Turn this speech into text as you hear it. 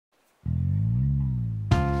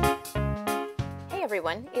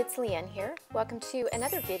everyone, it's Leanne here. Welcome to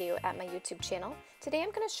another video at my YouTube channel. Today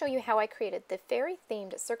I'm going to show you how I created the fairy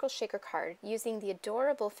themed circle shaker card using the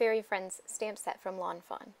adorable Fairy Friends stamp set from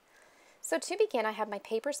Fawn. So to begin, I have my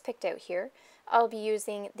papers picked out here. I'll be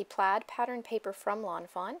using the plaid pattern paper from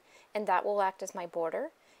Fawn, and that will act as my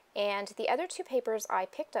border. And the other two papers I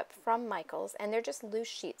picked up from Michael's, and they're just loose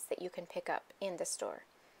sheets that you can pick up in the store.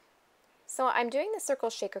 So I'm doing the circle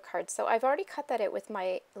shaker card, so I've already cut that out with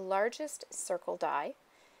my largest circle die,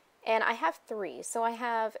 and I have three, so I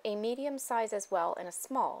have a medium size as well and a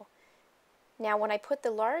small. Now when I put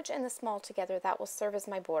the large and the small together, that will serve as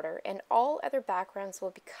my border, and all other backgrounds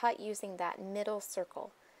will be cut using that middle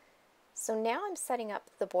circle. So now I'm setting up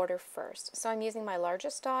the border first. So I'm using my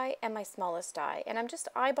largest die and my smallest die, and I'm just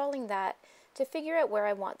eyeballing that to figure out where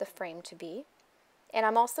I want the frame to be. And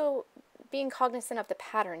I'm also being cognizant of the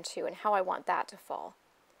pattern too and how I want that to fall.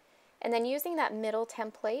 And then using that middle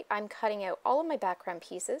template, I'm cutting out all of my background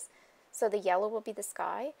pieces. So the yellow will be the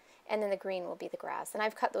sky and then the green will be the grass. And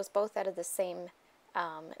I've cut those both out of the same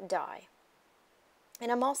die.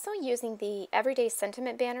 And I'm also using the Everyday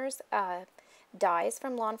Sentiment Banners dies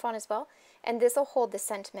from Fawn as well. And this will hold the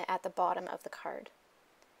sentiment at the bottom of the card.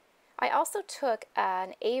 I also took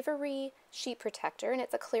an Avery sheet protector, and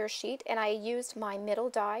it's a clear sheet, and I used my middle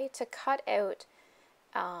die to cut out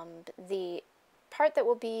the part that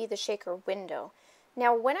will be the shaker window.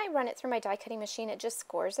 Now when I run it through my die cutting machine, it just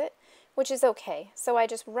scores it, which is okay. So I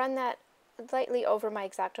just run that lightly over my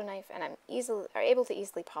X-Acto knife, and I'm able to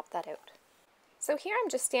easily pop that out. So here I'm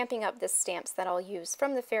just stamping up the stamps that I'll use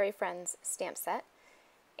from the Fairy Friends stamp set,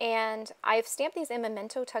 and I've stamped these in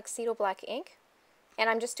Memento Tuxedo Black ink. And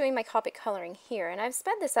I'm just doing my COPIC coloring here, and I've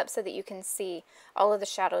sped this up so that you can see all of the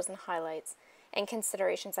shadows and highlights and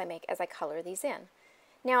considerations I make as I color these in.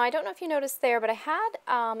 Now, I don't know if you noticed there, but I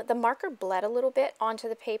had the marker bled a little bit onto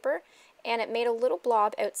the paper, and it made a little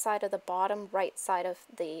blob outside of the bottom right side of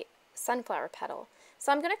the sunflower petal.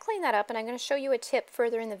 So I'm going to clean that up, and I'm going to show you a tip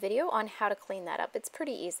further in the video on how to clean that up. It's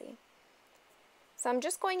pretty easy. So I'm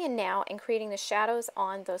just going in now and creating the shadows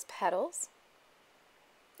on those petals.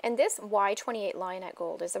 And this Y28 Lionette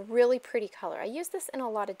Gold is a really pretty color. I use this in a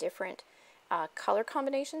lot of different color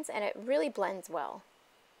combinations, and it really blends well.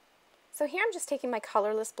 So here I'm just taking my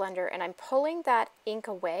colorless blender and I'm pulling that ink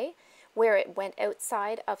away where it went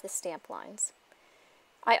outside of the stamp lines.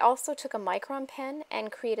 I also took a micron pen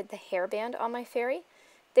and created the hairband on my fairy.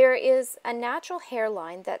 There is a natural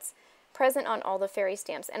hairline that's present on all the fairy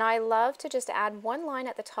stamps, and I love to just add one line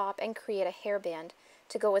at the top and create a hairband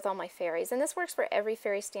to go with all my fairies, and this works for every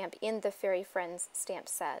fairy stamp in the Fairy Friends stamp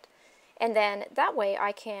set. And then that way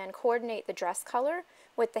I can coordinate the dress color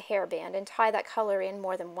with the hairband and tie that color in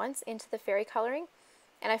more than once into the fairy coloring,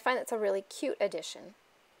 and I find that's a really cute addition.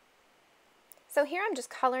 So here I'm just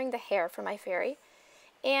coloring the hair for my fairy,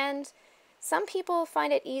 and some people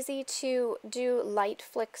find it easy to do light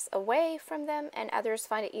flicks away from them, and others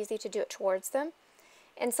find it easy to do it towards them.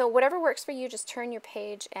 And so whatever works for you, just turn your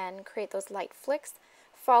page and create those light flicks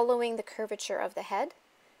following the curvature of the head.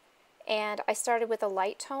 And I started with a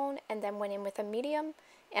light tone and then went in with a medium,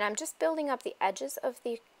 and I'm just building up the edges of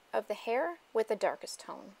the hair with the darkest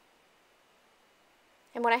tone.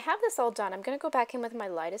 And when I have this all done, I'm going to go back in with my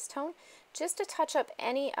lightest tone just to touch up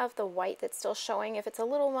any of the white that's still showing. If it's a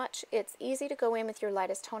little much, it's easy to go in with your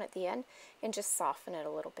lightest tone at the end and just soften it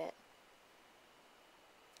a little bit.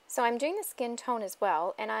 So I'm doing the skin tone as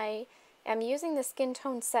well, and I am using the skin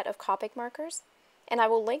tone set of Copic markers, and I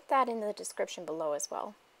will link that in the description below as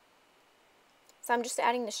well. So I'm just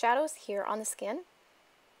adding the shadows here on the skin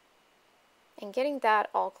and getting that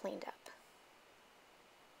all cleaned up.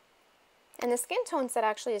 And the skin tone set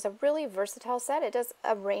actually is a really versatile set. It does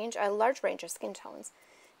a large range of skin tones,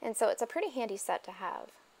 and so it's a pretty handy set to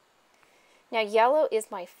have. Now yellow is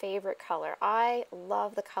my favorite color. I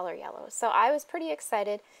love the color yellow. So I was pretty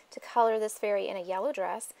excited to color this fairy in a yellow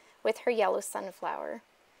dress with her yellow sunflower.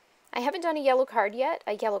 I haven't done a yellow card yet,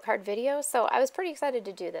 a yellow card video, so I was pretty excited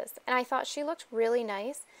to do this. And I thought she looked really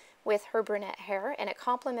nice with her brunette hair, and it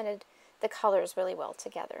complemented the colors really well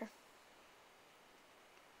together.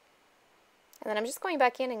 And then I'm just going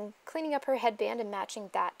back in and cleaning up her headband and matching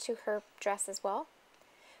that to her dress as well.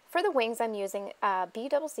 For the wings, I'm using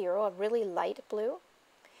B00, a really light blue,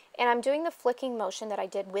 and I'm doing the flicking motion that I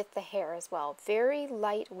did with the hair as well. Very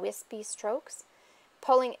light, wispy strokes,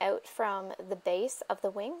 pulling out from the base of the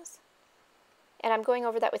wings. And I'm going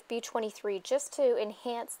over that with B23 just to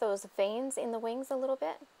enhance those veins in the wings a little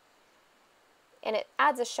bit. And it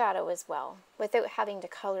adds a shadow as well, without having to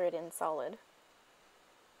color it in solid.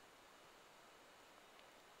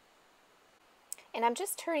 And I'm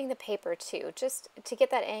just turning the paper too, just to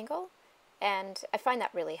get that angle and I find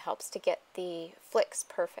that really helps to get the flicks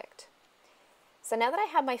perfect. So now that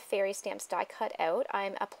I have my fairy stamps die cut out,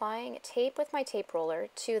 I'm applying tape with my tape roller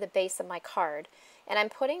to the base of my card, and I'm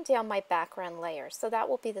putting down my background layer, so that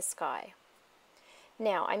will be the sky.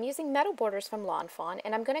 Now I'm using metal borders from Lawn Fawn,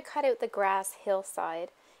 and I'm going to cut out the grass hillside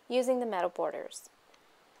using the metal borders.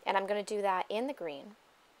 And I'm going to do that in the green.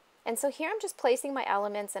 And so here I'm just placing my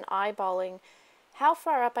elements and eyeballing how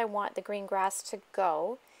far up I want the green grass to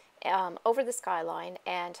go over the skyline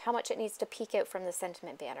and how much it needs to peek out from the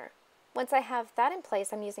sentiment banner. Once I have that in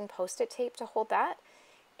place, I'm using Post-it tape to hold that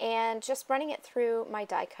and just running it through my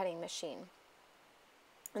die cutting machine.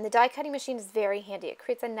 And the die cutting machine is very handy. It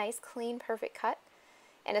creates a nice, clean, perfect cut,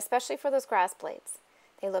 and especially for those grass blades.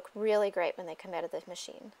 They look really great when they come out of the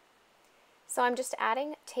machine. So I'm just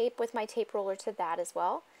adding tape with my tape roller to that as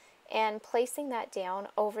well and placing that down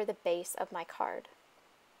over the base of my card.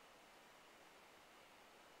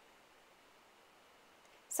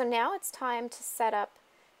 So now it's time to set up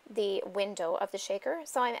the window of the shaker.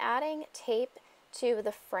 So I'm adding tape to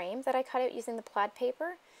the frame that I cut out using the plaid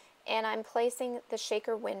paper, and I'm placing the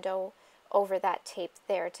shaker window over that tape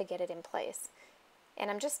there to get it in place. And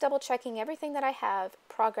I'm just double checking everything that I have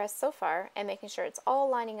progressed so far and making sure it's all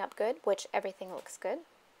lining up good, which everything looks good.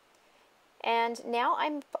 And now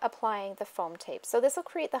I'm applying the foam tape. So this will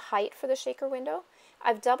create the height for the shaker window.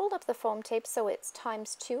 I've doubled up the foam tape so it's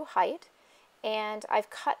 ×2 height, and I've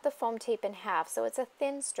cut the foam tape in half, so it's a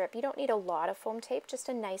thin strip. You don't need a lot of foam tape, just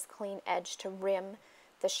a nice clean edge to rim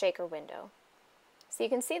the shaker window. So you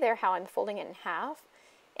can see there how I'm folding it in half,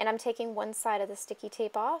 and I'm taking one side of the sticky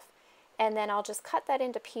tape off, and then I'll just cut that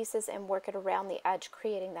into pieces and work it around the edge,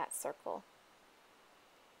 creating that circle.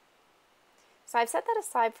 So I've set that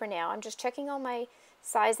aside for now. I'm just checking all my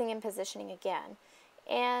sizing and positioning again.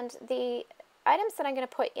 And the items that I'm going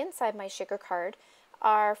to put inside my shaker card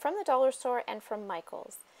are from the dollar store and from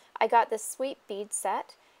Michael's. I got this sweet bead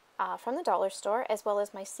set from the dollar store, as well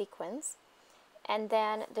as my sequins. And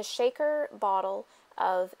then the shaker bottle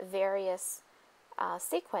of various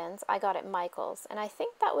sequins I got at Michael's, and I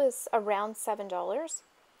think that was around $7.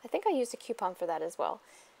 I think I used a coupon for that as well.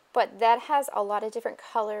 But that has a lot of different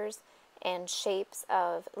colors and shapes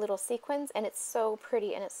of little sequins, and it's so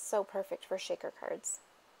pretty and it's so perfect for shaker cards.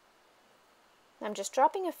 I'm just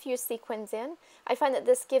dropping a few sequins in. I find that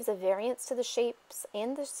this gives a variance to the shapes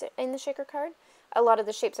in the shaker card. A lot of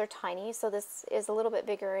the shapes are tiny, so this is a little bit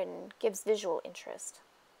bigger and gives visual interest.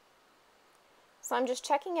 So I'm just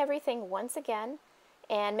checking everything once again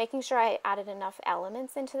and making sure I added enough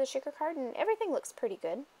elements into the shaker card, and everything looks pretty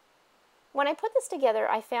good. When I put this together,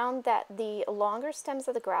 I found that the longer stems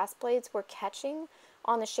of the grass blades were catching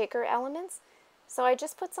on the shaker elements, so I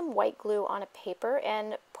just put some white glue on a paper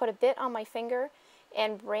and put a bit on my finger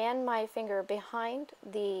and ran my finger behind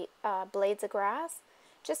the blades of grass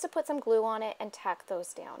just to put some glue on it and tack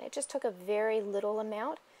those down. It just took a very little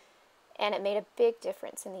amount, and it made a big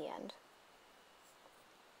difference in the end.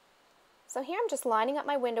 So here I'm just lining up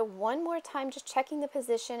my window one more time, just checking the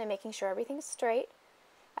position and making sure everything's straight.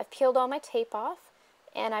 I've peeled all my tape off,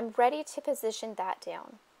 and I'm ready to position that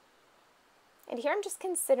down. And here I'm just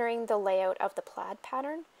considering the layout of the plaid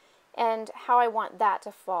pattern and how I want that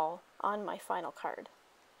to fall on my final card.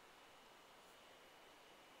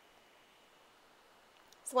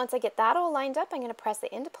 So once I get that all lined up, I'm going to press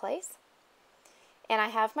it into place, and I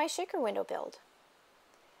have my shaker window build.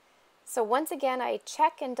 So once again, I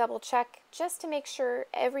check and double check just to make sure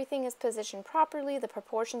everything is positioned properly, the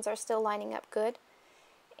proportions are still lining up good,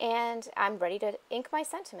 and I'm ready to ink my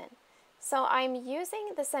sentiment. So I'm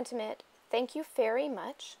using the sentiment, "Thank you very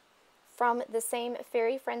much," from the same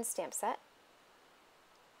Fairy Friends stamp set.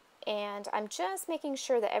 And I'm just making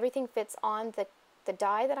sure that everything fits on the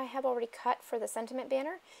die that I have already cut for the sentiment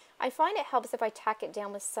banner. I find it helps if I tack it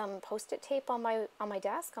down with some Post-it tape on my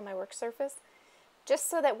desk, on my work surface, just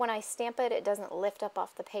so that when I stamp it, it doesn't lift up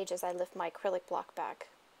off the page as I lift my acrylic block back.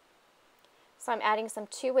 So I'm adding some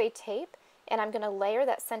two-way tape, and I'm going to layer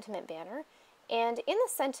that sentiment banner. And in the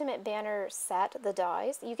sentiment banner set, the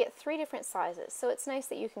dies, you get 3 different sizes, so it's nice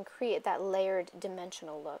that you can create that layered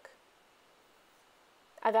dimensional look.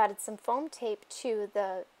 I've added some foam tape to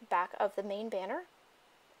the back of the main banner.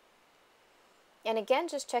 And again,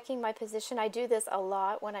 just checking my position. I do this a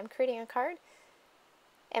lot when I'm creating a card.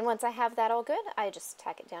 And once I have that all good, I just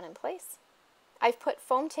tack it down in place. I've put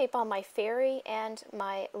foam tape on my fairy and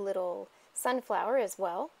my little sunflower as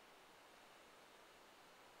well.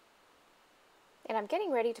 And I'm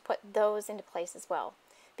getting ready to put those into place as well.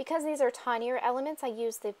 Because these are tinier elements, I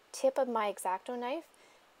use the tip of my X-Acto knife,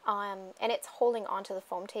 and it's holding onto the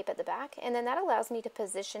foam tape at the back, and then that allows me to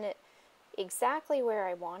position it exactly where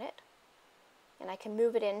I want it. And I can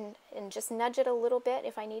move it in and just nudge it a little bit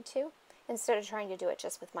if I need to, instead of trying to do it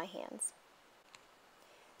just with my hands.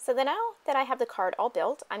 So then now that I have the card all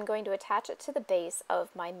built, I'm going to attach it to the base of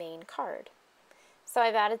my main card. So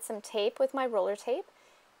I've added some tape with my roller tape,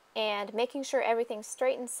 and making sure everything's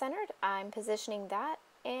straight and centered, I'm positioning that,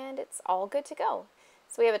 and it's all good to go.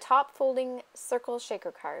 So we have a top folding circle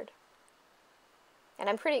shaker card. And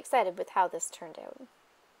I'm pretty excited with how this turned out.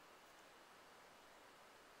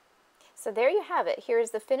 So there you have it. Here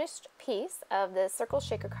is the finished piece of the circle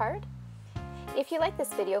shaker card. If you like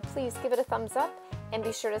this video, please give it a thumbs up and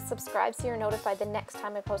be sure to subscribe so you're notified the next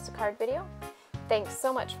time I post a card video. Thanks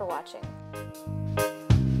so much for watching.